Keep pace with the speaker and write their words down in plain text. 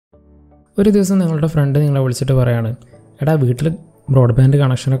ഒരു ദിവസം നിങ്ങളുടെ ഫ്രണ്ട് നിങ്ങളെ വിളിച്ചിട്ട് പറയാണ്, എടാ വീട്ടിൽ ബ്രോഡ്ബാൻഡ്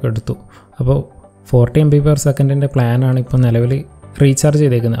കണക്ഷനൊക്കെ എടുത്തു, അപ്പോൾ 40 MB/s പ്ലാനാണ് ഇപ്പോൾ നിലവിൽ റീചാർജ്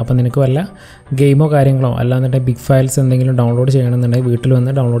ചെയ്തേക്കുന്നത്. അപ്പോൾ നിനക്ക് വല്ല ഗെയിമോ കാര്യങ്ങളോ അല്ലാന്നുണ്ടെങ്കിൽ ബിഗ് ഫയൽസ് എന്തെങ്കിലും ഡൗൺലോഡ് ചെയ്യണമെന്നുണ്ടെങ്കിൽ വീട്ടിൽ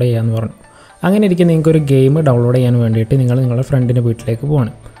വന്ന് ഡൗൺലോഡ് ചെയ്യാമെന്ന് പറഞ്ഞു. അങ്ങനെ ഇരിക്കും നിങ്ങൾക്കൊരു ഗെയിം ഡൗൺലോഡ് ചെയ്യാൻ വേണ്ടിയിട്ട് നിങ്ങളുടെ ഫ്രണ്ടിൻ്റെ വീട്ടിലേക്ക്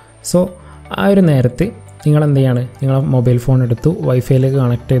പോകണം. സോ ആ ഒരു നേരത്ത് നിങ്ങൾ എന്ത് ചെയ്യാണ്, നിങ്ങളെ മൊബൈൽ ഫോൺ എടുത്തു, വൈഫൈയിലേക്ക്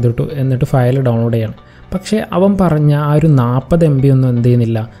കണക്ട് ചെയ്തിട്ടു, എന്നിട്ട് ഫയൽ ഡൗൺലോഡ് ചെയ്യണം. പക്ഷേ അവൻ പറഞ്ഞ ആ ഒരു 40 MB ഒന്നും എന്ത്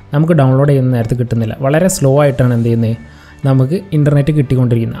ചെയ്യുന്നില്ല, നമുക്ക് ഡൗൺലോഡ് ചെയ്യുന്ന നേരത്ത് കിട്ടുന്നില്ല. വളരെ സ്ലോ ആയിട്ടാണ് എന്ത് ചെയ്യുന്നത്, നമുക്ക് ഇൻ്റർനെറ്റ്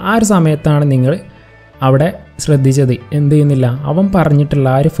കിട്ടിക്കൊണ്ടിരിക്കുന്നത്. ആ ഒരു സമയത്താണ് നിങ്ങൾ അവിടെ ശ്രദ്ധിച്ചത് എന്ത് ചെയ്യുന്നില്ല, അവൻ പറഞ്ഞിട്ടുള്ള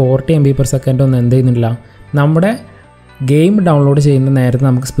ആ ഒരു 40 MB/s ഒന്നും എന്ത് ചെയ്യുന്നില്ല, നമ്മുടെ ഗെയിം ഡൗൺലോഡ് ചെയ്യുന്ന നേരത്ത്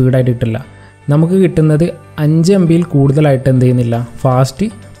നമുക്ക് സ്പീഡായിട്ട് കിട്ടില്ല. നമുക്ക് കിട്ടുന്നത് 5 MB കൂടുതലായിട്ട് എന്ത് ചെയ്യുന്നില്ല, ഫാസ്റ്റ്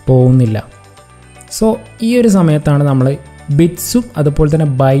പോകുന്നില്ല. സോ ഈ ഒരു സമയത്താണ് നമ്മൾ ബിറ്റ്സും അതുപോലെ തന്നെ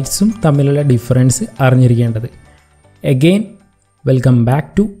ബൈറ്റ്സും തമ്മിലുള്ള ഡിഫറൻസ് അറിഞ്ഞിരിക്കേണ്ടത്. Again welcome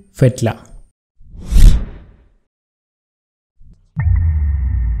back to ഫെറ്റ്ല.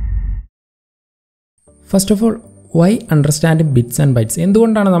 First of all, Y understanding bits and bytes?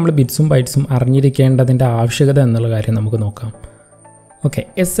 എന്തുകൊണ്ടാണ് നമ്മൾ ബിറ്റ്സും ബൈറ്റ്സും അറിഞ്ഞിരിക്കേണ്ടതിൻ്റെ ആവശ്യകത എന്നുള്ള കാര്യം നമുക്ക് നോക്കാം. Okay,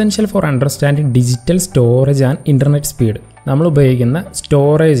 essential for understanding digital storage and internet speed. നമ്മൾ ഉപയോഗിക്കുന്ന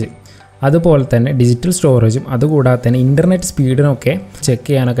സ്റ്റോറേജ്, അതുപോലെ തന്നെ ഡിജിറ്റൽ സ്റ്റോറേജും അതുകൂടാതെ തന്നെ ഇൻ്റർനെറ്റ് സ്പീഡിനൊക്കെ ചെക്ക്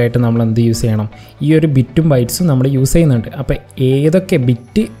ചെയ്യാനൊക്കെ ആയിട്ട് നമ്മൾ എന്ത് യൂസ് ചെയ്യണം, ഈ ഒരു ബിറ്റും ബൈറ്റ്സും നമ്മൾ യൂസ് ചെയ്യുന്നുണ്ട്. അപ്പോൾ ഏതൊക്കെ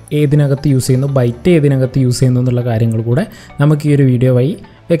ബിറ്റ് ഏതിനകത്ത് യൂസ് ചെയ്യുന്നു, ബൈറ്റ് ഏതിനകത്ത് യൂസ് ചെയ്യുന്നു എന്നുള്ള കാര്യങ്ങൾ കൂടെ നമുക്ക് ഈ ഒരു വീഡിയോ വഴി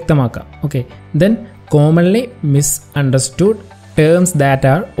വ്യക്തമാക്കാം. Okay, then commonly misunderstood terms that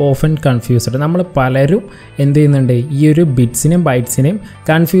are often confused. നമ്മൾ പലരും എന്ത് ചെയ്യുന്നുണ്ട്, ഈ ഒരു ബിറ്റ്സിനെയും ബൈറ്റ്സിനെയും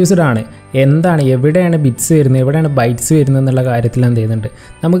കൺഫ്യൂസ്ഡ് ആണ്. എന്താണ്, എവിടെയാണ് ബിറ്റ്സ് വരുന്നത്, എവിടെയാണ് ബൈറ്റ്സ് വരുന്നത് എന്നുള്ള കാര്യത്തിൽ എന്ത് ചെയ്യുന്നുണ്ട്,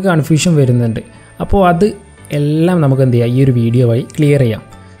 നമുക്ക് കൺഫ്യൂഷൻ വരുന്നുണ്ട്. അപ്പോൾ അത് എല്ലാം നമുക്ക് എന്ത് ചെയ്യാം, ഈ ഒരു വീഡിയോ വഴി ക്ലിയർ ചെയ്യാം.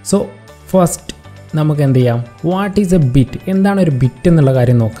 സോ ഫസ്റ്റ് നമുക്ക് എന്ത് ചെയ്യാം, വാട്ട് ഈസ് എ ബിറ്റ്, എന്താണ് ഒരു ബിറ്റ് എന്നുള്ള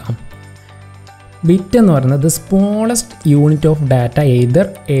കാര്യം നോക്കാം. ബിറ്റ് എന്ന് പറയുന്നത് smallest unit of data, either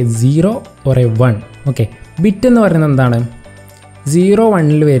A 0 or a 1. Okay, bit എന്ന് പറയുന്നത് എന്താണ്, 0,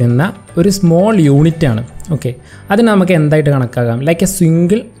 1 വരുന്ന ഒരു സ്മോൾ യൂണിറ്റ് ആണ്. ഓക്കെ, അതിന് നമുക്ക് എന്തായിട്ട് കണക്കാക്കാം, like A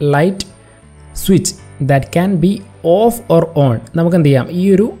single light switch that can be of or on. നമുക്ക് എന്ത് ചെയ്യാം, ഈ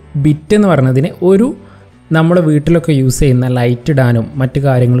ഒരു ബിറ്റ് എന്ന് പറയുന്നതിന് ഒരു നമ്മുടെ വീട്ടിലൊക്കെ യൂസ് ചെയ്യുന്ന ലൈറ്റ് ഇടാനും മറ്റു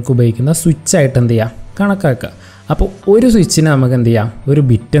കാര്യങ്ങൾക്ക് ഉപയോഗിക്കുന്ന സ്വിച്ചായിട്ട് എന്ത് ചെയ്യാം, കണക്കാക്കുക. അപ്പോൾ ഒരു സ്വിച്ചിന് നമുക്ക് എന്ത് ചെയ്യാം, ഒരു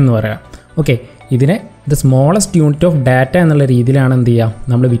ബിറ്റ് എന്ന് പറയാം. ഓക്കെ, ഇതിനെ the smallest unit of data എന്നുള്ള രീതിയിലാണ് എന്ത് ചെയ്യുക,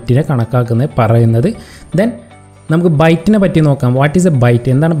 നമ്മൾ ബിറ്റിനെ കണക്കാക്കുന്നത് പറയുന്നത്. ദെൻ നമുക്ക് ബൈറ്റിനെ പറ്റി നോക്കാം. വാട്ട് ഈസ് എ ബൈറ്റ്,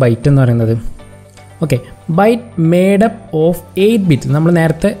 എന്താണ് ബൈറ്റ് എന്ന് പറയുന്നത്? Okay, byte made up of 8 bit. നമ്മൾ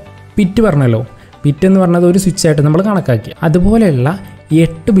നേരത്തെ ബിറ്റ് പറഞ്ഞല്ലോ, ബിറ്റ് എന്ന് പറഞ്ഞത് ഒരു സ്വിച്ചായിട്ട് നമ്മൾ കണക്കാക്കി. അതുപോലെയുള്ള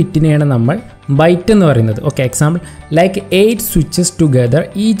 8 ബിറ്റിനെയാണ് നമ്മൾ ബൈറ്റ് എന്ന് പറയുന്നത്. Okay, example like 8 switches together,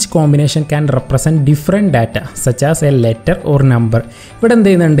 each combination can represent different data such as A letter or number. ഇവിടെ എന്ത്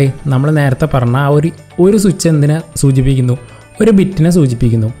ചെയ്യുന്നുണ്ട്, നമ്മൾ നേരത്തെ പറഞ്ഞ ആ ഒരു സ്വിച്ച് എന്തിനെ സൂചിപ്പിക്കുന്നു, ഒരു ബിറ്റിനെ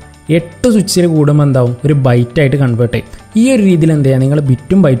സൂചിപ്പിക്കുന്നു. 8 സ്വിച്ചിൽ കൂടുമ്പോൾ എന്താവും, ഒരു ബൈറ്റായിട്ട് കൺവേർട്ട് ചെയ്യും. ഈ ഒരു രീതിയിൽ എന്ത് ചെയ്യുക, നിങ്ങൾ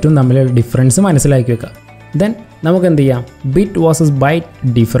ബിറ്റും ബൈറ്റും തമ്മിലുള്ള ഡിഫറൻസ് മനസ്സിലാക്കി വെക്കുക. ദെൻ നമുക്ക് എന്ത് ചെയ്യാം, ബിറ്റ് വേഴ്സസ്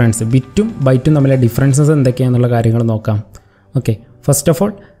ബൈറ്റ് ഡിഫറൻസ്, ബിറ്റും ബൈറ്റും തമ്മിലുള്ള ഡിഫറൻസസ് എന്തൊക്കെയാണെന്നുള്ള കാര്യങ്ങൾ നോക്കാം. Okay, first of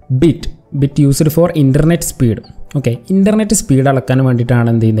all bit used for internet speed. Okay, internet speed അളക്കാൻ വേണ്ടിയിട്ടാണ്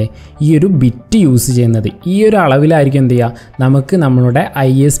എന്ത് ചെയ്യുന്നത്, ഈ ഒരു ബിറ്റ് യൂസ് ചെയ്യുന്നത്. ഈ ഒരു അളവിലായിരിക്കും എന്ത് ചെയ്യുക, നമുക്ക് നമ്മളുടെ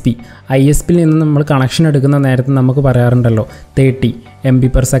ISPയിൽ നിന്ന് നമ്മൾ കണക്ഷൻ എടുക്കുന്ന നേരത്ത് നമുക്ക് പറയാറുണ്ടല്ലോ 30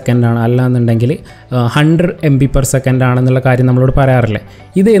 MB/s ആണ്, അല്ലാന്നുണ്ടെങ്കിൽ 100 MB/s ആണെന്നുള്ള കാര്യം നമ്മളോട് പറയാറില്ലേ.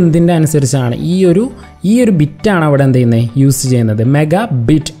 ഇത് എന്തിൻ്റെ അനുസരിച്ചാണ്, ഈ ഒരു ബിറ്റാണ് അവിടെ എന്ത് ചെയ്യുന്നത്, യൂസ് ചെയ്യുന്നത്. മെഗാ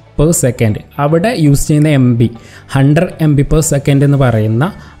ബിറ്റ് പെർ സെക്കൻഡ്, അവിടെ യൂസ് ചെയ്യുന്ന MB 100 MB/s എന്ന് പറയുന്ന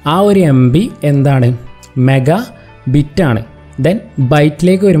ആ ഒരു MB എന്താണ്, മെഗാ ബിറ്റാണ്. ദെൻ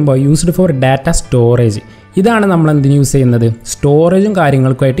ബൈറ്റിലേക്ക് വരുമ്പോൾ യൂസ്ഡ് ഫോർ ഡാറ്റ സ്റ്റോറേജ്. ഇതാണ് നമ്മൾ എന്തിന് യൂസ് ചെയ്യുന്നത്, സ്റ്റോറേജും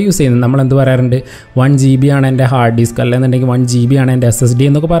കാര്യങ്ങൾക്കുമായിട്ട് യൂസ് ചെയ്യുന്നത്. നമ്മൾ എന്ത് പറയാറുണ്ട്, 1 GB ആണ് എൻ്റെ ഹാർഡ് ഡിസ്ക്, അല്ലെന്നുണ്ടെങ്കിൽ 1 GB ആണ് എൻ്റെ SSD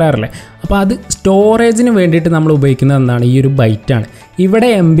എന്നൊക്കെ പറയാറില്ലേ. അപ്പോൾ അത് സ്റ്റോറേജിന് വേണ്ടിയിട്ട് നമ്മൾ ഉപയോഗിക്കുന്നത് എന്താണ്, ഈ ഒരു ബൈറ്റാണ്. ഇവിടെ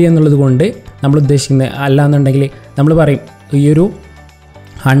MB എന്നുള്ളത് കൊണ്ട് നമ്മൾ ഉദ്ദേശിക്കുന്നത്, അല്ലാന്നുണ്ടെങ്കിൽ നമ്മൾ പറയും ഈ ഒരു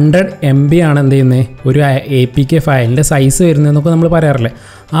 100 MB ആണ് എന്ത് ചെയ്യുന്നത്, ഒരു APK ഫയലിൻ്റെ സൈസ് വരുന്നതെന്നൊക്കെ നമ്മൾ പറയാറില്ലേ.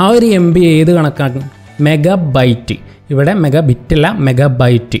 ആ ഒരു MB ഏത് കണക്കാക്കും, മെഗാ ബൈറ്റ്. ഇവിടെ മെഗാ ബിറ്റല്ല, മെഗാ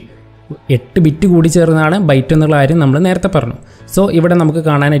ബൈറ്റ്. 8 ബിറ്റ് കൂടി ചേർന്നാണ് ബൈറ്റ് എന്നുള്ള കാര്യം നമ്മൾ നേരത്തെ പറഞ്ഞു. സോ ഇവിടെ നമുക്ക്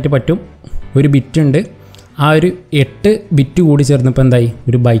കാണാനായിട്ട് പറ്റും, ഒരു ബിറ്റ് ഉണ്ട്, ആ ഒരു 8 ബിറ്റ് കൂടി ചേർന്നപ്പോൾ എന്തായി,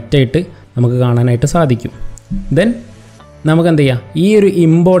 ഒരു ബൈറ്റായിട്ട് നമുക്ക് കാണാനായിട്ട് സാധിക്കും. ദെൻ നമുക്ക് എന്ത് ചെയ്യാം, ഈ ഒരു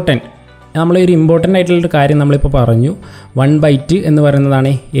നമ്മളൊരു ഇമ്പോർട്ടൻ്റ് ആയിട്ടുള്ളൊരു കാര്യം നമ്മളിപ്പോൾ പറഞ്ഞു, 1 ബൈറ്റ് എന്ന് പറയുന്നതാണ്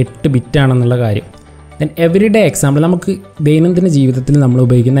 8 ബിറ്റാണെന്നുള്ള കാര്യം. ദെൻ എവറിഡേ എക്സാമ്പിൾ, നമുക്ക് ദൈനംദിന ജീവിതത്തിൽ നമ്മൾ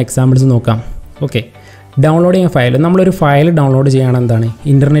ഉപയോഗിക്കുന്ന എക്സാമ്പിൾസ് നോക്കാം. ഓക്കെ, ഡൗൺലോഡ് ചെയ്യുന്ന ഫയൽ, നമ്മളൊരു ഫയൽ ഡൗൺലോഡ് ചെയ്യുകയാണ് എന്താണ്,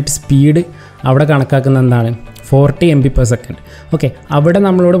 ഇൻ്റർനെറ്റ് സ്പീഡ് അവിടെ കണക്കാക്കുന്ന എന്താണ്, 40 MB/s. ഓക്കെ, അവിടെ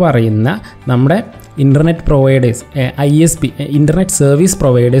നമ്മളോട് പറയുന്ന നമ്മുടെ internet providers ISP internet service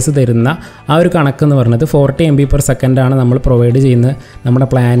providers തരുന്ന ആ ഒരു കണക്കെന്ന് പറയുന്നത് 40 MB/s ആണ് നമ്മൾ പ്രൊവൈഡ് ചെയ്യുന്ന നമ്മുടെ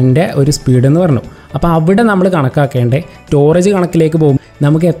പ്ലാനിൻ്റെ ഒരു സ്പീഡ് എന്ന് പറഞ്ഞു. അപ്പോൾ അവിടെ നമ്മൾ കണക്കാക്കേണ്ട സ്റ്റോറേജ് കണക്കിലേക്ക് പോകും.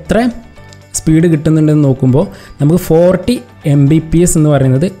 നമുക്ക് എത്ര സ്പീഡ് കിട്ടുന്നുണ്ടെന്ന് നോക്കുമ്പോൾ നമുക്ക് 40 Mbps എന്ന്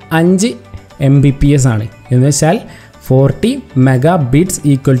പറയുന്നത് 5 Mbps ആണ്. എന്ന് വെച്ചാൽ 40 megabits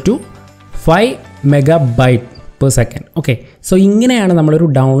equal to 5 MB/s. Okay, so ഇങ്ങനെയാണ് നമ്മളൊരു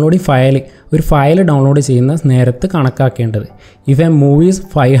ഒരു ഫയൽ ഡൗൺലോഡ് ചെയ്യുന്ന നേരത്ത് കണക്കാക്കേണ്ടത്. If A movie is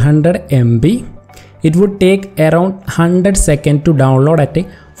 500 MB, it would take around 100 seconds to download at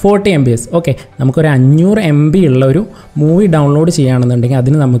 40 MBs. Okay, നമുക്കൊരു 500 MB ഉള്ള ഒരു മൂവി ഡൗൺലോഡ് ചെയ്യുകയാണെന്നുണ്ടെങ്കിൽ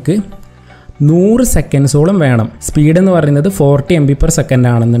അതിന് നമുക്ക് 100 സെക്കൻഡ്സോളം വേണം. സ്പീഡ് എന്ന് പറയുന്നത് 40 MB/s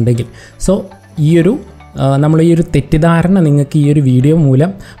ആണെന്നുണ്ടെങ്കിൽ. സോ നമ്മൾ ഈ ഒരു തെറ്റിദ്ധാരണ നിങ്ങൾക്ക് ഈ ഒരു വീഡിയോ മൂലം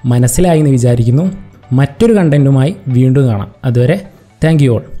മനസ്സിലായി എന്ന് വിചാരിക്കുന്നു. മറ്റൊരു കണ്ടൻറ്റുമായി വീണ്ടും കാണാം. അതുവരെ താങ്ക്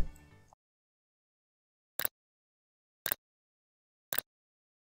യു ഓൾ.